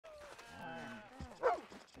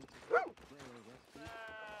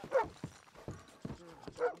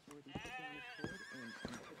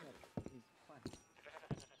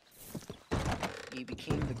He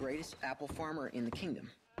became the greatest apple farmer in the kingdom.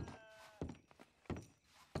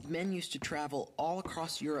 Men used to travel all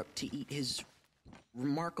across Europe to eat his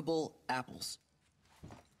remarkable apples.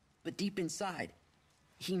 But deep inside,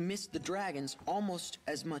 he missed the dragons almost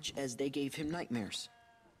as much as they gave him nightmares.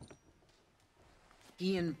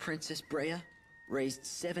 He and Princess Brea raised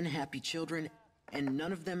 7 happy children, and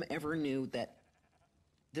none of them ever knew that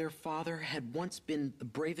their father had once been the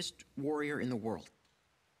bravest warrior in the world.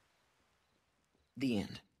 The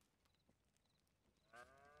end.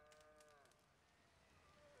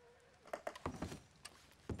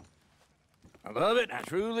 I love it. I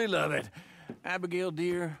truly love it. Abigail,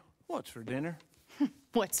 dear, what's for dinner?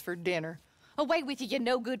 What's for dinner? Away with you, you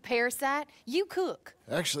no-good parasite. You cook.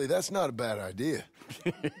 Actually, that's not a bad idea.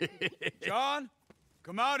 John,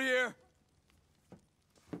 come out here.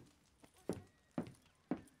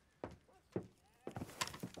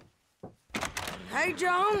 Hey,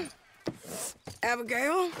 John.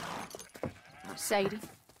 Abigail. Sadie.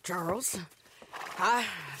 Charles. I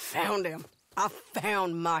found him. I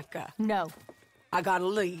found Micah. No. I got a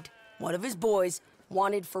lead. One of his boys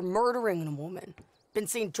wanted for murdering a woman. Been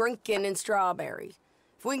seen drinking in Strawberry.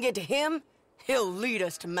 If we can get to him, he'll lead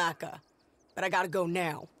us to Micah. But I gotta go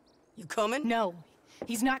now. You coming? No,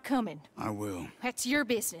 he's not coming. I will. That's your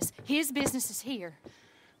business. His business is here.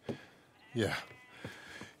 Yeah.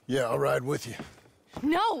 Yeah, I'll ride with you.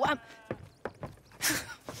 No,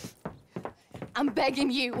 I'm begging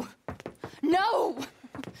you. No!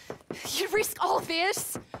 You risk all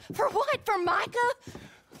this? For what? For Micah?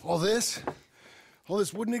 All this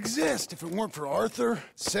wouldn't exist if it weren't for Arthur,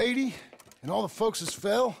 Sadie, and all the folks as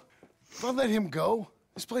fell. If I let him go,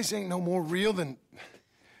 this place ain't no more real than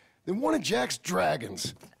one of Jack's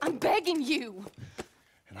dragons. I'm begging you.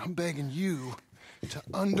 And I'm begging you to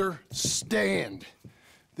understand.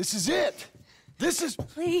 This is it. This is...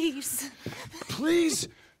 Please. Please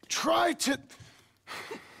try to...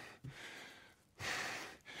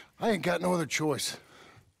 I ain't got no other choice.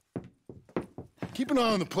 Keep an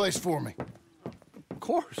eye on the place for me. Of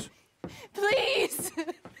course. Please.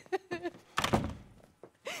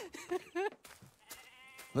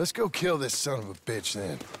 Let's go kill this son of a bitch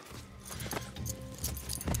then.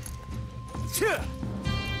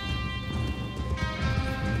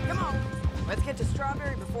 Come on. Let's get to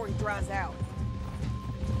Strawberry before he dries out.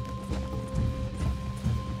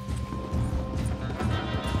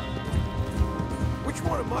 Which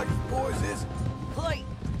one of Mike's boys is it? Cleet,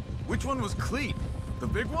 Which one was Cleet? The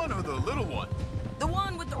big one or the little one? the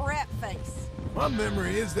one with the rat face. My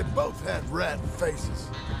memory is they both had rat faces.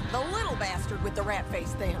 The little bastard with the rat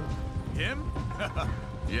face then. Him?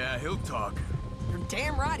 Yeah, he'll talk. You're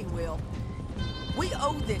damn right he will. We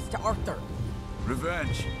owe this to Arthur.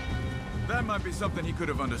 Revenge. That might be something he could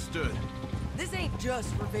have understood. This ain't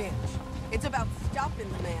just revenge. It's about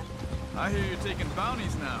stopping the man. I hear you're taking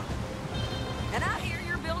bounties now. And I hear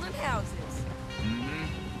you're building houses.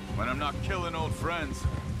 Mm-hmm. When I'm not killing old friends.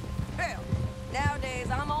 Hell, nowadays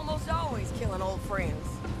I'm almost always killing old friends.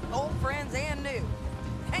 Old friends and new.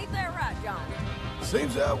 Ain't that right, John?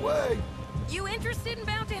 Seems that way. You interested in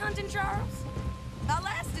bounty hunting, Charles? My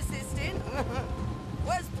last assistant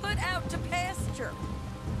was put out to pasture.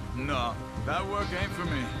 No, that work ain't for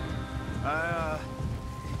me. I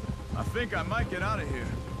think I might get out of here.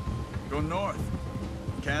 Go north.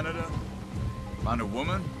 Canada. Find a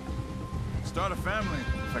woman. Start a family,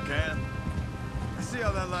 if I can. I see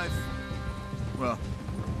how that life... Well,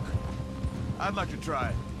 I'd like to try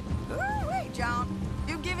it. Wait, John.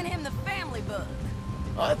 You've given him the family bug.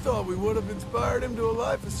 I thought we would have inspired him to a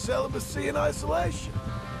life of celibacy and isolation.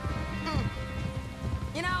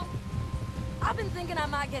 You know, I've been thinking I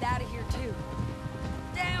might get out of here, too.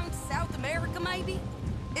 Down South America, maybe?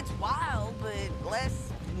 It's wild, but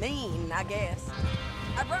less mean, I guess.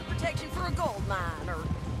 I'd run protection for a gold mine, or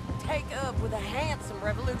take up with a handsome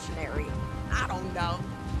revolutionary. I don't know.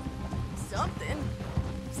 Something.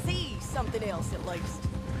 See something else, at least.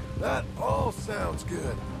 That all sounds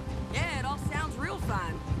good. Yeah, it all sounds real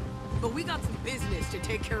fine. But we got some business to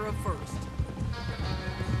take care of first.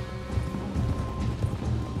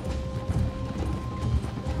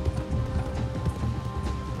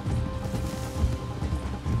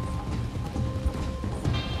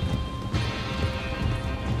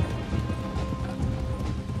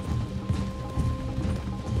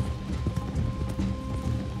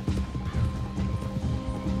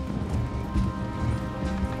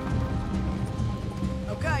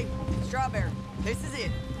 Okay, Strawberry, this is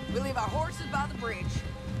it. We leave our horses by the bridge,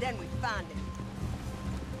 then we find him.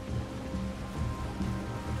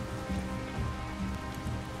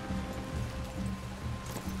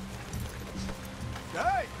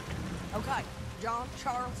 John,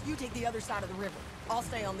 Charles, you take the other side of the river. I'll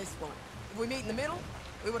stay on this one. If we meet in the middle,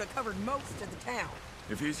 we would have covered most of the town.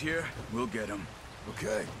 If he's here, we'll get him.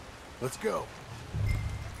 Okay, let's go.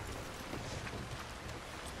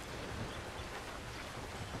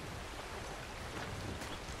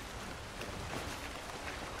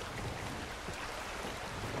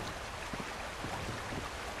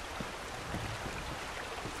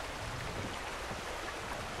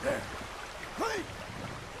 There. Cleet!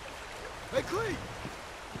 Hey, Cleet!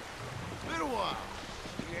 Been a while.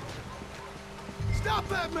 Stop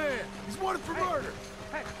that man! He's wanted for murder!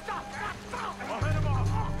 Hey, stop! I'll head him off.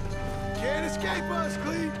 Can't escape us,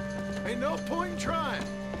 Cleet! Ain't no point in trying.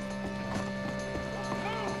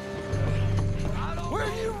 Where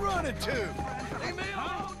are you running to? Leave me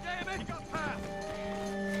alone, damn it!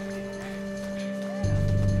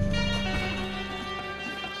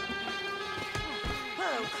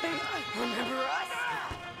 Oh, Clint, remember us?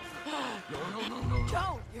 No.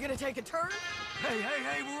 Joe, you gonna take a turn?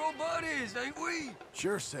 Hey, we're all buddies, ain't we?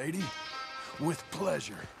 Sure, Sadie. With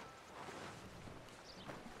pleasure.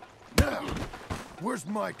 Now, where's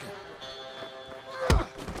Micah?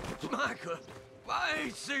 Micah, I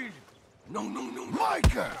ain't seen him. No.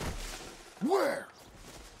 Micah! Where?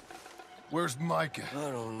 Where's Micah? I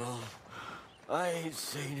don't know. I ain't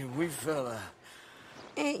seen him. We fell out.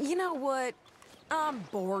 You know what? I'm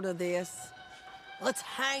bored of this. Let's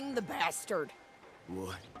hang the bastard.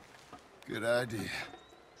 What? Good idea.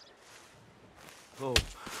 Oh,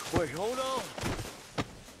 wait, hold on.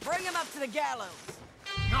 Bring him up to the gallows.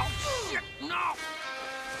 No, shit, no!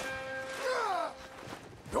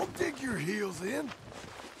 Don't dig your heels in.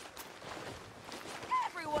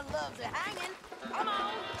 Everyone loves a hanging. Come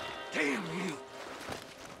on. Damn you!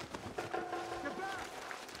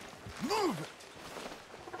 Move it!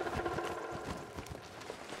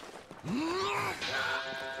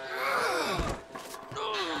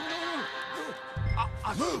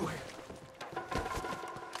 I Move!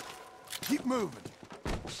 Keep moving.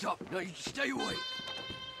 Stop. No, you stay away.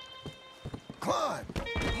 Climb!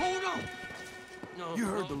 Hold on. No. You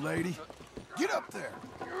heard the lady. Get up there.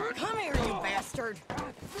 Come here, you bastard.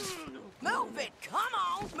 Move it. Come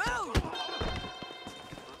on, move.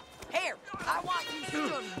 Here, I want you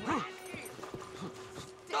stood right here.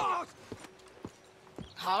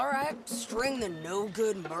 All right, string the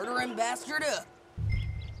no-good murdering bastard up.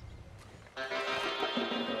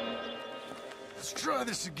 Let's try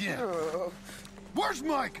this again. Where's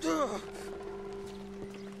Mike?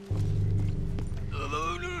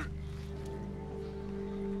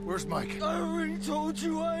 Where's Mike? I already told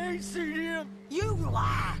you I ain't seen him. You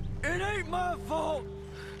lie. It ain't my fault.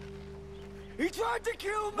 He tried to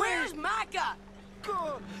kill me. Where's Micah?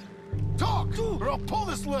 Talk, or I'll pull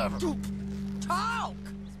this lever. Talk.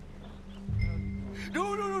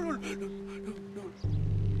 No.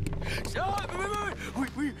 Stop!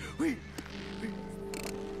 Wait.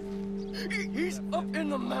 He's up in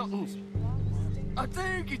the mountains. I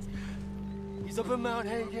think he's up in Mount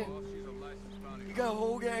Hagen. He got a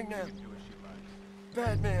whole gang now.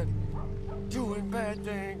 Bad man, doing bad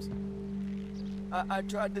things. I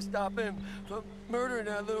tried to stop him from murdering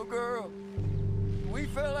that little girl. We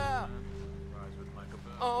fell out.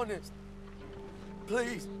 Honest.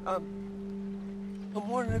 Please, I'm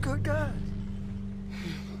one of the good guys.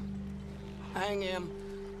 Hang him.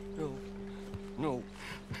 No.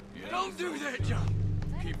 Don't do that, John.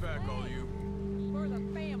 Keep back, all you. For the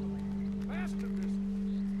family.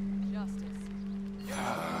 Justice.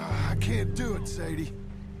 I can't do it, Sadie.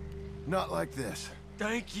 Not like this.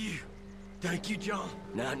 Thank you, John.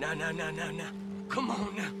 Now. Come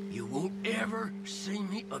on now. You won't ever see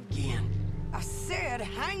me again. I said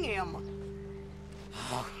hang him.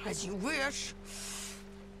 As you wish.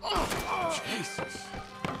 Jesus.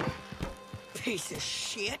 Piece of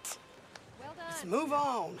shit. Well done. Let's move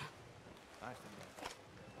on.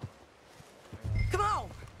 Come on.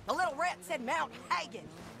 The little rat said Mount Hagen.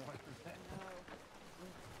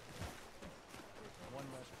 One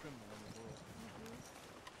less criminal in the world.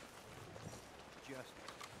 Justice.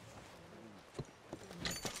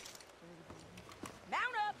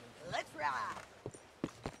 Mount up. Let's ride.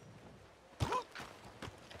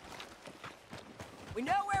 We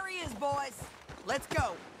know where he is, boys. Let's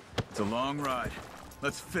go. It's a long ride.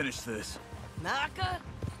 Let's finish this. Micah,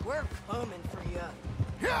 we're coming for you.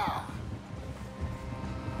 Yeah!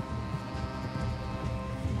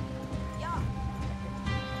 Yeah.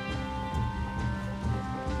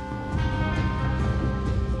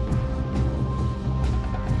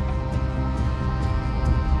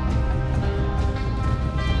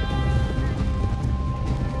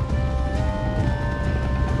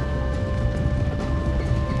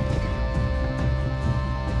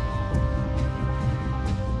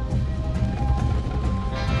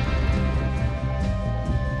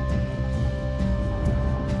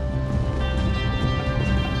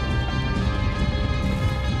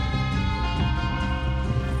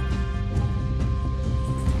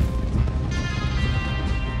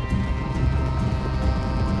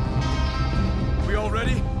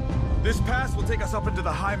 This pass will take us up into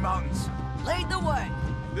the high mountains. Lead the way.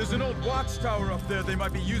 There's an old watchtower up there they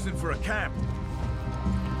might be using for a camp.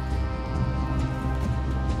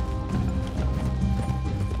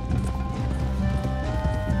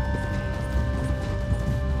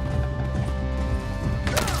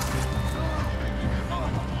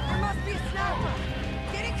 There must be a sniper.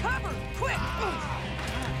 Get in cover, quick.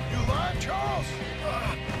 You alive, Charles?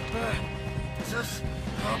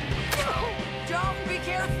 John, be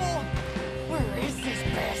careful. Where is this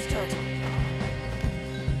bastard?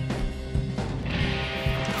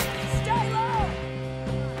 Stay low.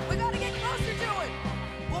 We gotta get closer to it.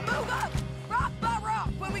 We'll move up, rock by rock,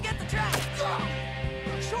 when we get the track.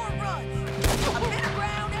 Short runs. A bit of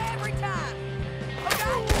ground every time.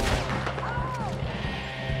 Okay? Oh.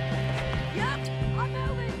 Yep, I'm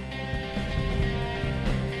moving.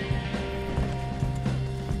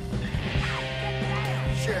 Get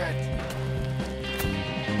down. Shit.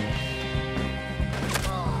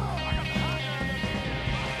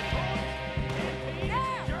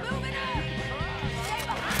 Now, moving up. Stay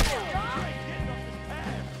behind him, John.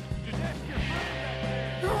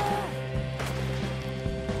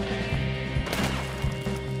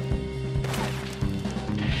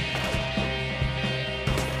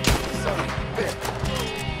 Son of a bitch.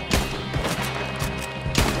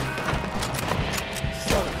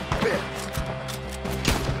 Son of a bitch.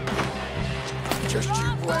 Just you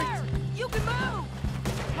John, wait. fire. You can move.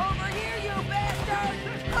 Over here, you bastard.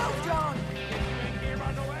 Move, John.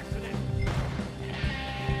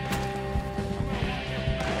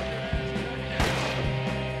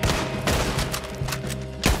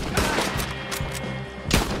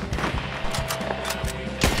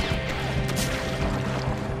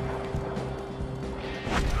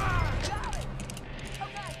 Got it.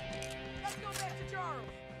 Okay, let's go back to Charles.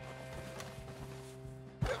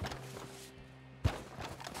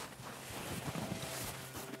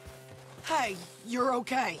 Hey, you're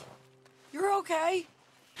okay. You're okay.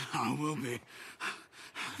 I will be.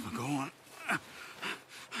 But go on.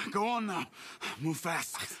 Go on now. Move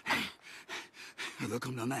fast. They'll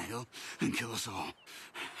come down that hill and kill us all.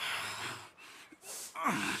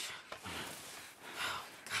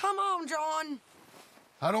 Come on, John.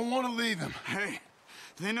 I don't want to leave him. Hey,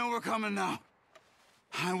 they know we're coming now.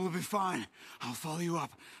 I will be fine. I'll follow you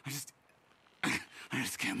up. I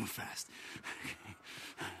just can't move fast.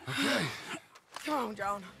 Okay. Come on,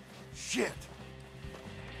 John. Shit.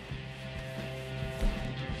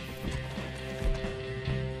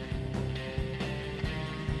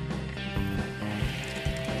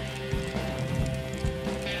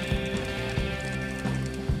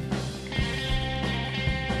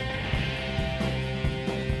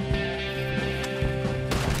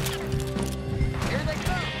 Here they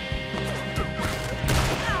come.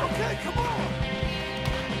 Okay, come on.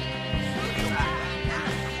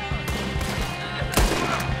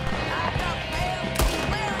 Back up,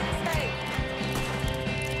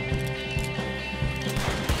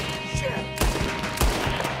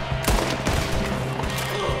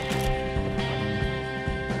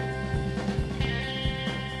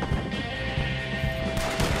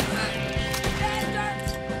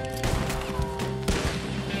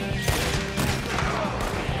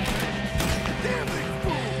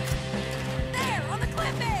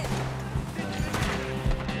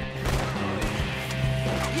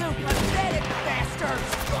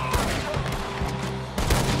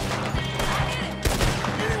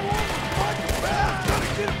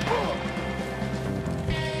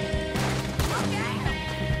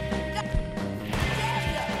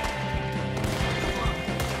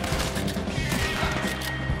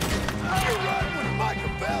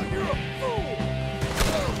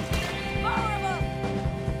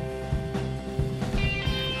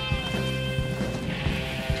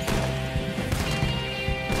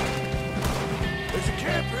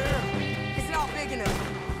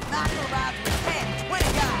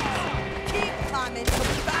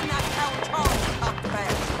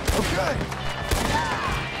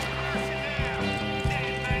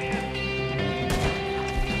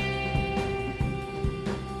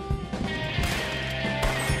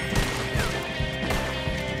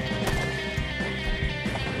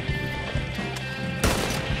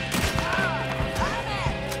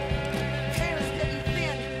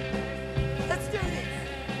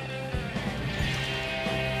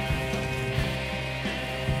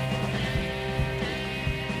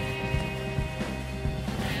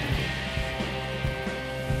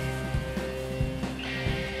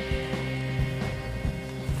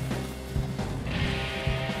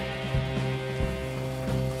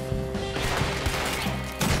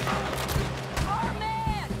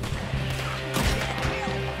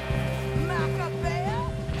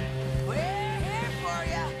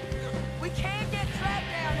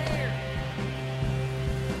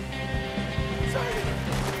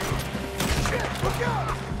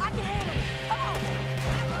 I can handle it. Come on.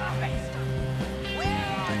 Where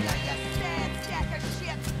are you, you sad sack of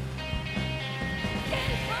shit? Get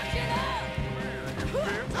punching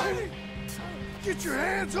up! Hey! Get your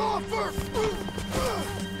hands off her!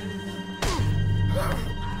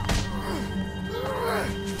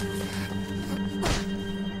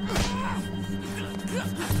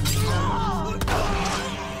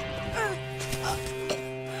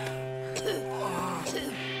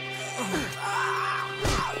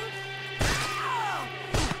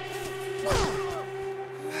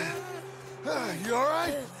 You all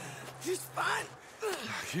right? Just fine.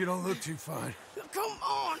 You don't look too fine. Come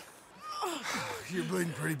on. You're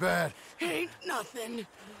bleeding pretty bad. Ain't nothing.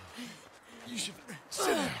 You should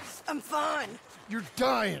sit down. I'm fine. You're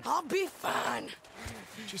dying. I'll be fine.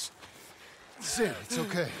 Just sit. It's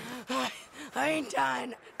okay. I ain't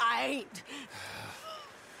dying. I ain't.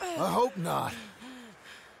 I hope not.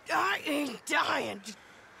 I ain't dying. Just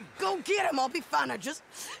go get him. I'll be fine. I just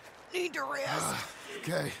need to rest.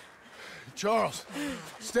 Okay. Charles,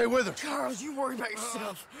 stay with her. Charles, you worry about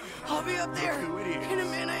yourself. I'll be up there You idiots. in a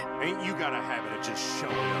minute. Ain't you got a habit of just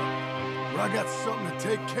showing up? But I got something to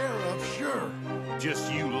take care of, sure.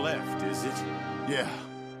 Just you left, is it? Yeah.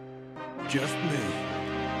 Just me.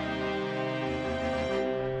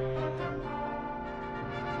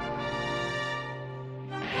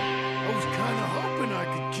 I was kind of hoping I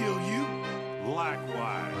could kill you.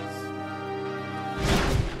 Likewise.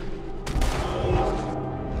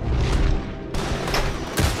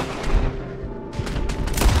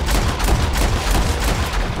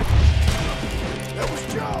 That was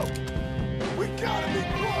Joe. We gotta be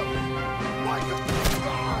close. Like a...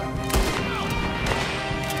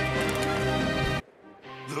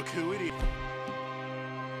 Look who it is.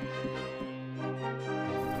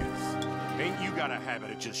 Ain't you got a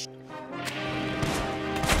habit of just...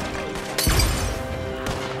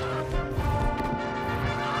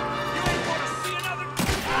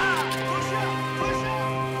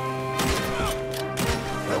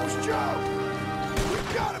 That was Joe. We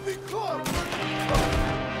gotta be close.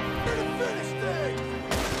 We're to finish things.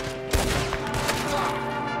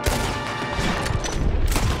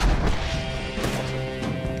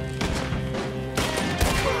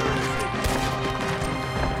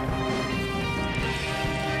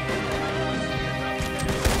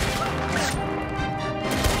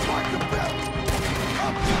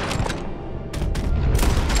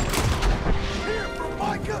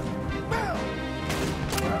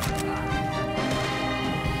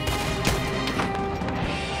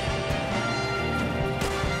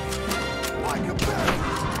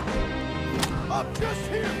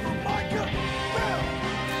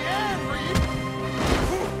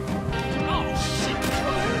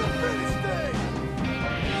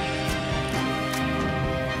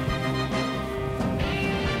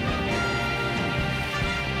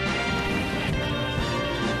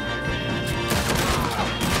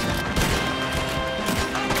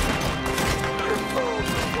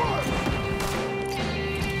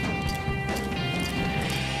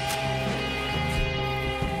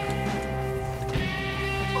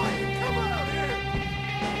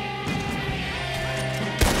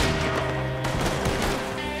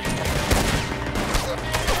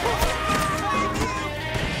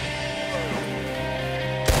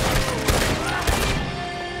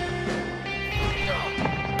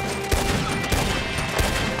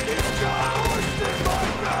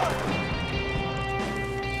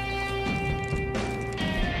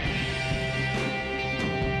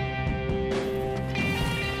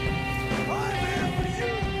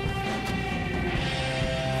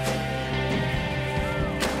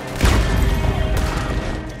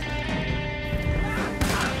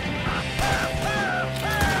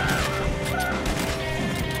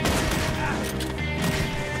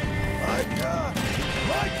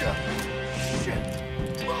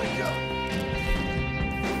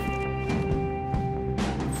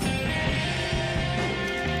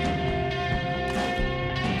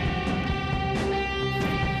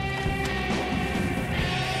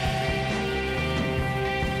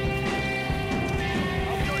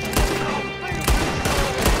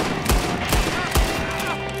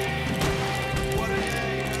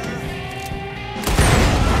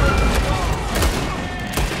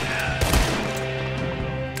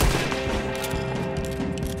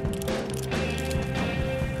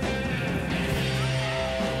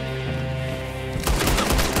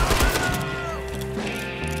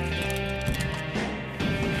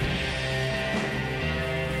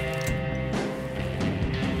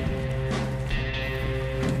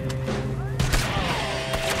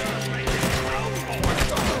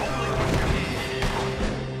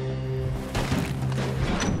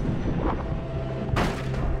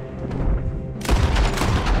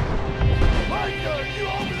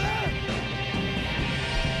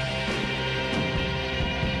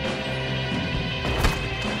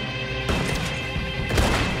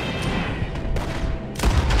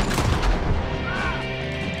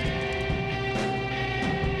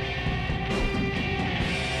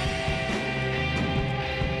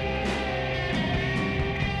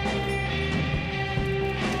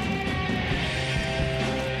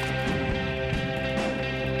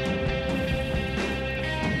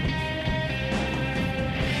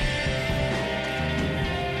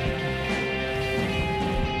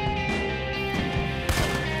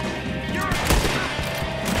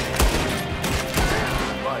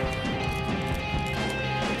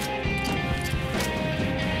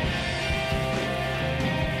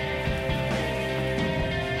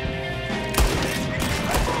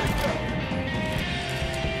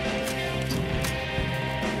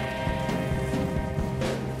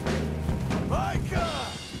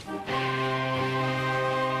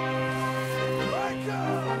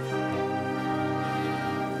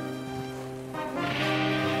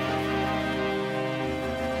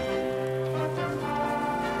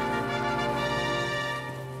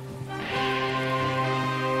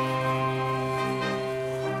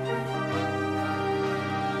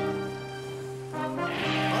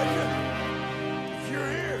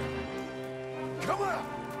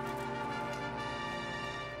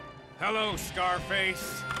 Hello,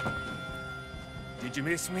 Scarface. Did you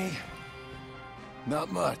miss me?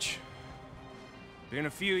 Not much. Been a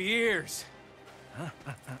few years.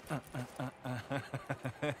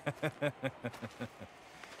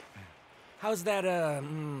 How's that,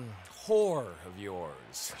 whore of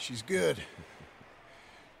yours? She's good.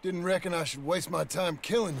 Didn't reckon I should waste my time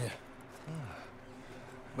killing you.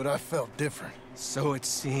 But I felt different. So it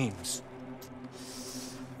seems.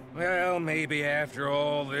 Well, maybe after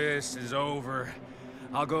all this is over,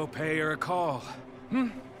 I'll go pay her a call.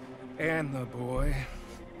 And the boy.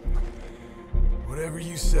 Whatever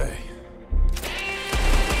you say.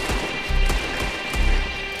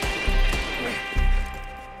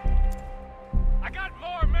 I got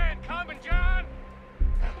more men coming, John!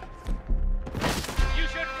 You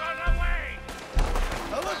should run away!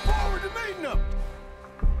 I look forward to meeting them!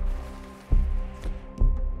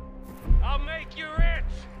 I'll make you rich!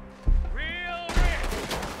 Real rich!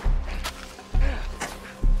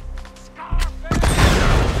 Scarface!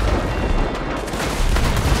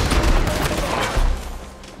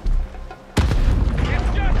 It's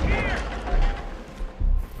just here!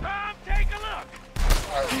 Come take a look!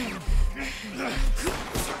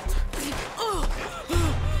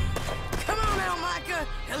 Come on now, Micah.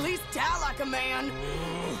 At least die like a man.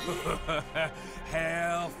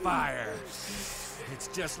 Hellfire! It's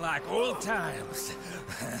just like old times.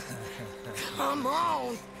 Come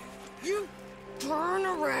on. You turn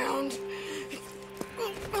around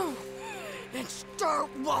and start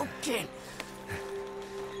walking.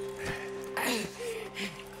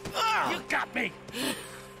 You got me!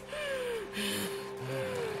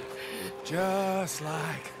 Just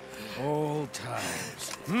like old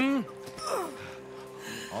times,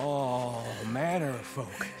 All manner of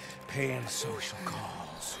folk paying social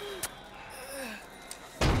calls.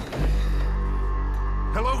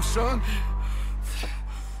 Hello, son.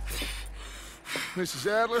 Mrs.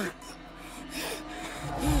 Adler.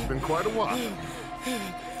 It's been quite a while.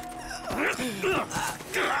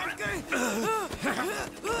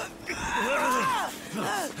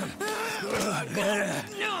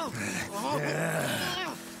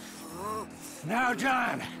 Now,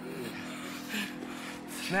 John.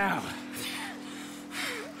 Now,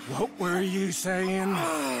 what were you saying?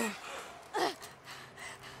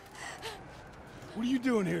 What are you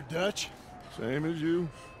doing here, Dutch? Same as you,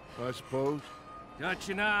 I suppose. Dutch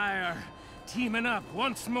and I are teaming up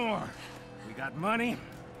once more. We got money.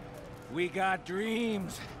 We got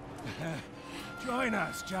dreams. Join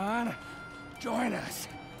us, John. Join us.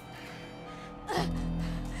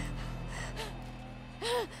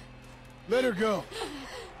 Let her go.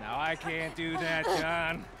 Now, I can't do that,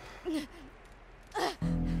 John.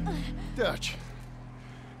 Dutch.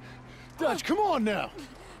 Dutch, come on now.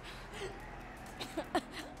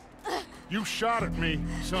 You shot at me,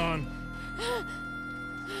 son.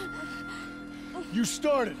 You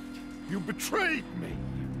started. You betrayed me.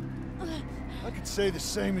 I could say the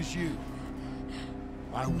same as you.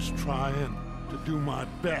 I was trying to do my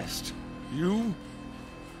best. You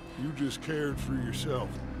just cared for yourself.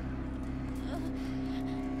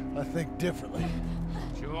 I think differently.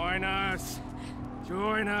 Join us.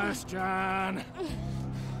 Join us, John.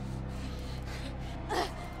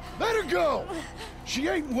 Let her go! She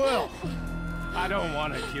ain't well. I don't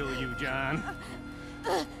want to kill you, John.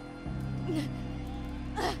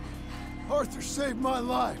 Arthur saved my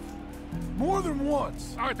life. More than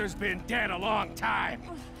once. Arthur's been dead a long time.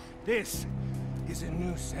 This is a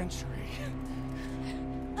new century.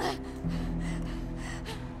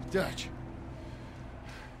 Dutch.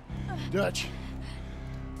 Dutch.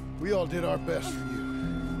 We all did our best for you.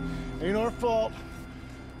 Ain't our fault.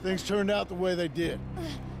 Things turned out the way they did.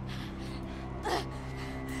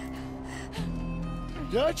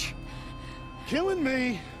 Dutch, killing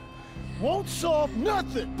me won't solve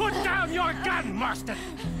nothing. Put down your gun, Marston!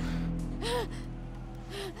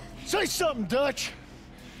 Say something, Dutch.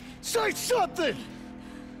 Say something!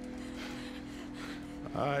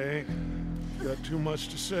 I ain't got too much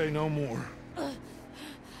to say no more.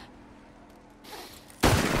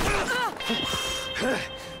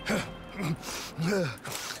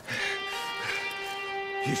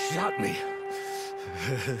 You shot me.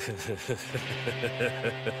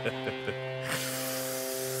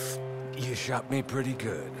 You shot me pretty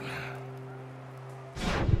good.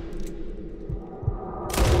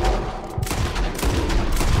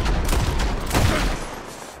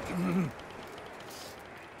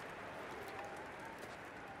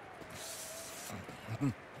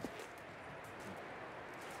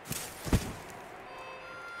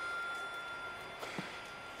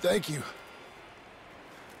 Thank you.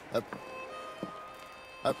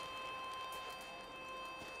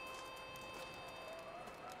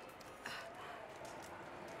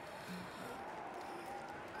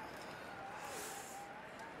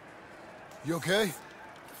 You okay?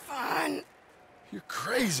 Fine. You're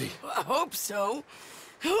crazy. I hope so.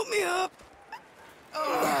 Help me up.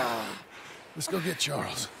 Let's go get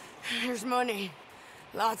Charles. There's money.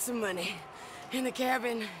 Lots of money. In the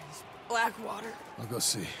cabin is black water. I'll go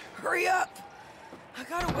see. Hurry up. I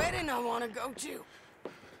got a wedding I want to go to.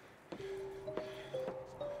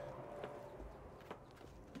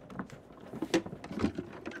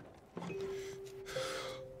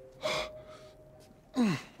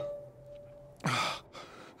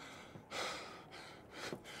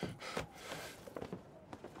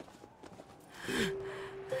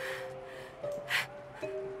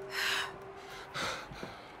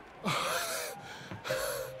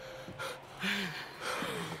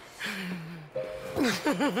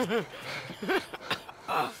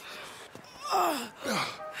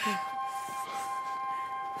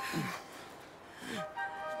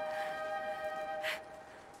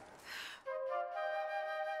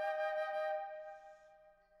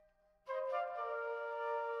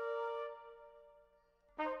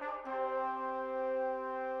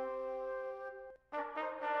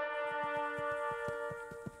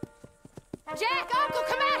 Jack, Uncle,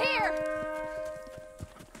 come out here!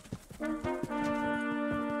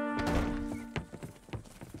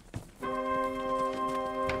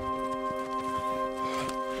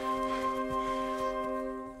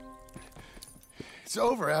 It's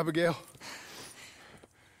over, Abigail.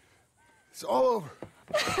 It's all over.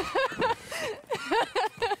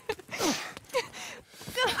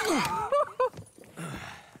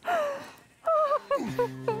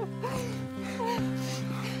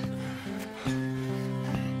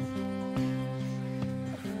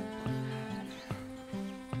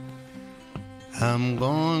 I'm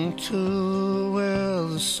going to where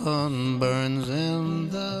the sun burns and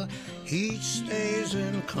the heat stays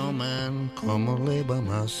and come and lay by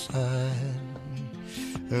my side.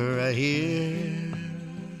 Right here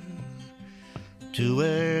to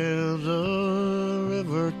where the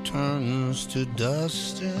river turns to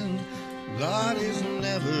dust and God is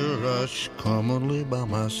never rushed. Come and lay by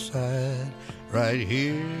my side. Right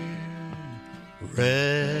here,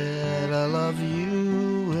 Red, I love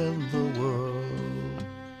you and the world.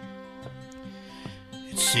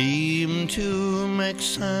 It seemed to make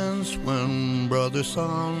sense when Brother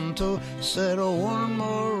Santo said, oh, one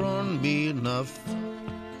more run be enough.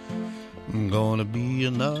 Gonna be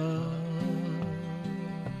enough.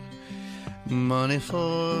 Money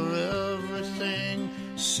for everything,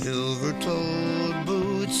 silver-toed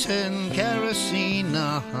boots and kerosene.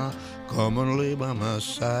 Come and lay by my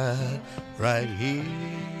side right here.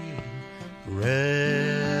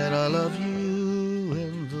 Red, I love you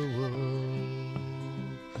and the world.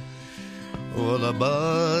 Oh, the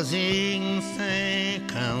buzzing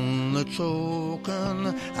think and the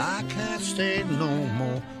choking, I can't stay no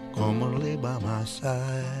more. Come and lay by my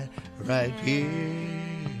side right here.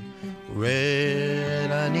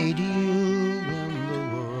 Red, I need you in the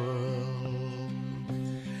world.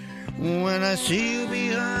 When I see you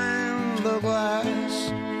behind the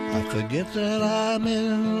glass, I forget that I'm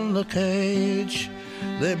in the cage.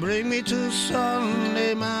 They bring me to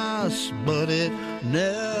Sunday Mass, but it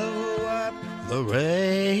never wiped the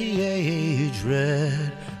rage.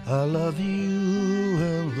 Red, I love you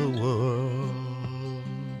and the world.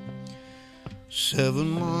 7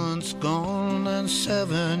 months gone and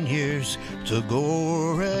 7 years to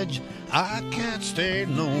go, Reg. I can't stay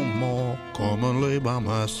no more. Come and lay by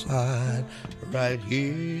my side right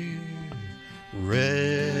here.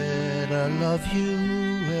 Red, I love you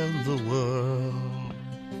and the world.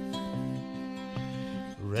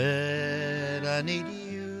 Red, I need you.